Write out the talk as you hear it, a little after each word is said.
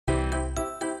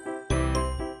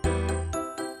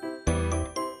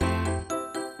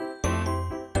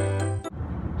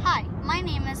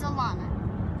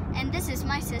Alana, and this is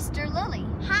my sister Lily.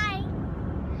 Hi!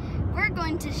 We're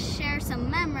going to share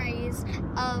some memories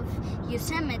of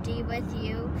Yosemite with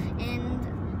you in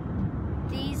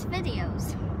these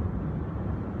videos.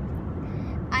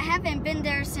 I haven't been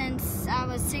there since I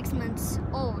was 6 months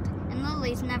old, and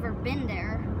Lily's never been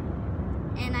there,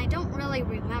 and I don't really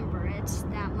remember it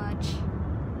that much.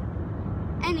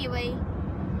 Anyway,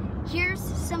 here's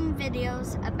some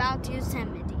videos about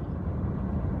Yosemite.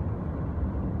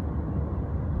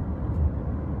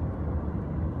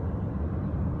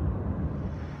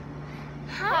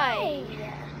 Hi!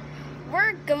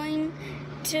 We're going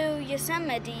to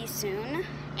Yosemite soon.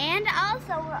 And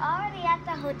also, we're already at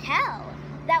the hotel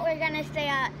that we're going to stay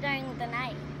at during the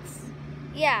nights.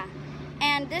 Yeah,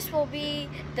 and this will be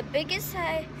the biggest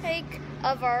hike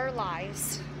of our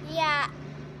lives. Yeah.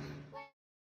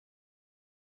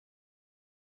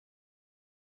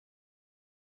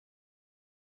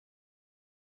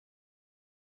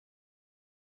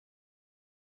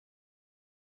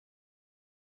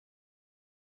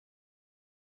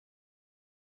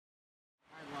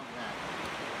 I love that.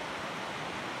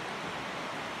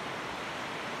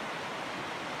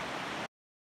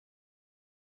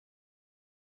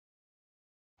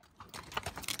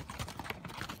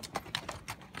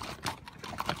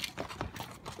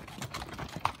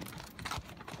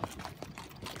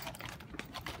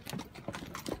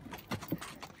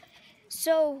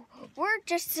 So we're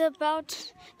just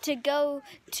about to go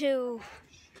to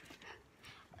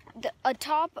a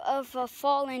top of a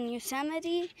fall in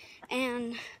Yosemite,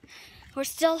 and we're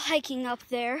still hiking up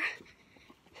there.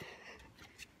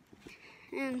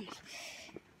 And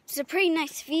it's a pretty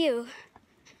nice view.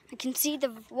 I can see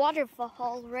the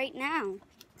waterfall right now.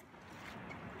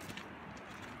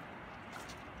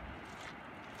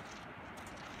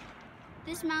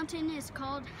 This mountain is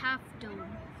called Half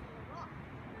Dome.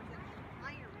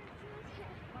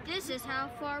 This is how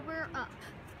far we're up.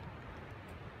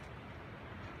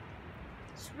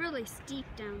 It's really steep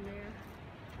down there,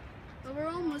 but we're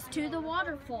almost to the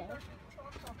waterfall.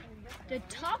 The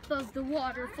top of the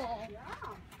waterfall.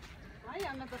 I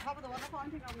am at the top of the waterfall. I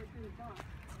think I'll be pretty far.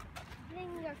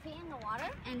 Putting your feet in the water?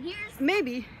 And here's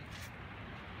Maybe.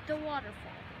 the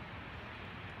waterfall.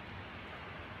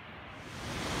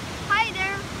 Hi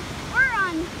there, we're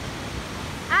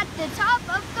at the top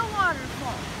of the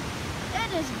waterfall.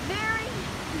 It is very,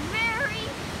 very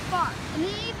far. And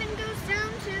it even goes down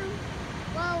to,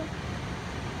 well,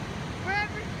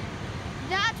 wherever,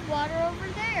 that's water over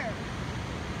there.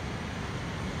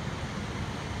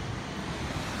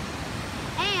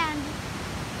 And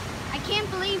I can't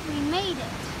believe we made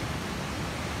it.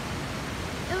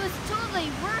 It was totally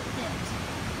worth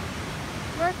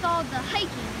it. Worth all the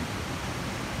hiking.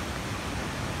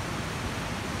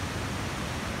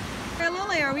 Hey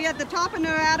Lily, are we at the top of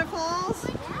Nevada Falls?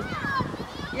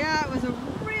 Yeah, it was a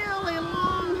really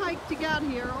long hike to get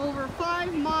here, over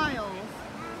 5 miles.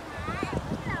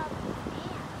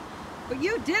 But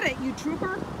you did it, you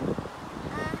trooper.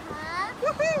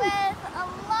 Woohoo! With a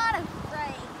lot of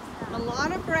breaks. A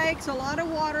lot of breaks, a lot of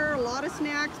water, a lot of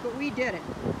snacks, but we did it.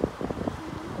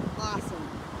 Awesome.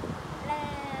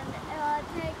 And it will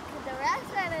take the rest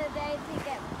of the day to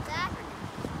get back.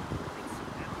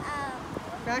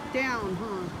 Back down,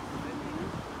 huh?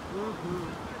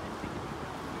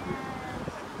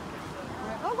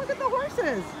 Right. Oh, look at the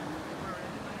horses.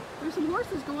 There's some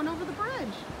horses going over the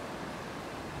bridge.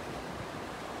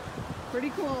 Pretty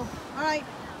cool. All right,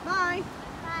 bye.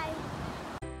 Bye.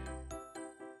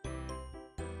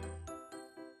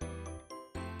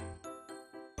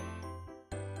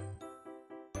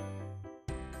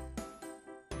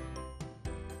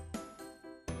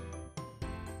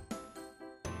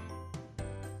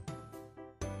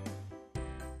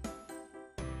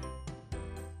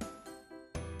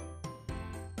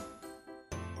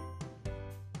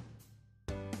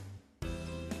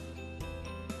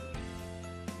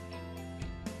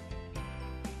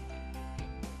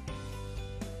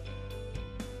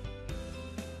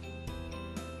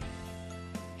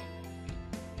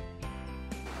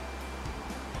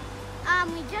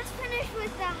 We just finished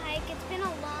with the hike. It's been a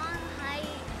long hike.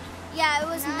 Yeah, it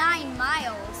was 9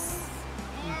 miles.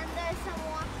 And there's some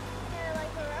water,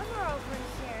 like a river over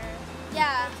here.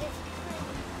 Yeah, Which is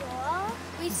pretty cool.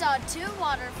 we saw 2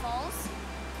 waterfalls.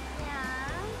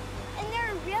 Yeah. And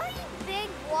they're really big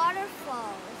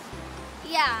waterfalls.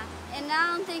 Yeah, and I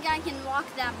don't think I can walk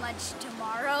that much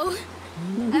tomorrow.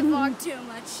 I've walked too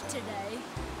much today.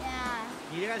 Yeah.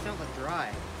 You guys don't look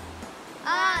dry.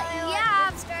 Yeah.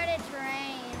 It started to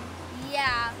rain.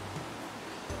 Yeah.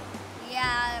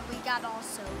 Yeah, we got all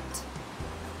soaked.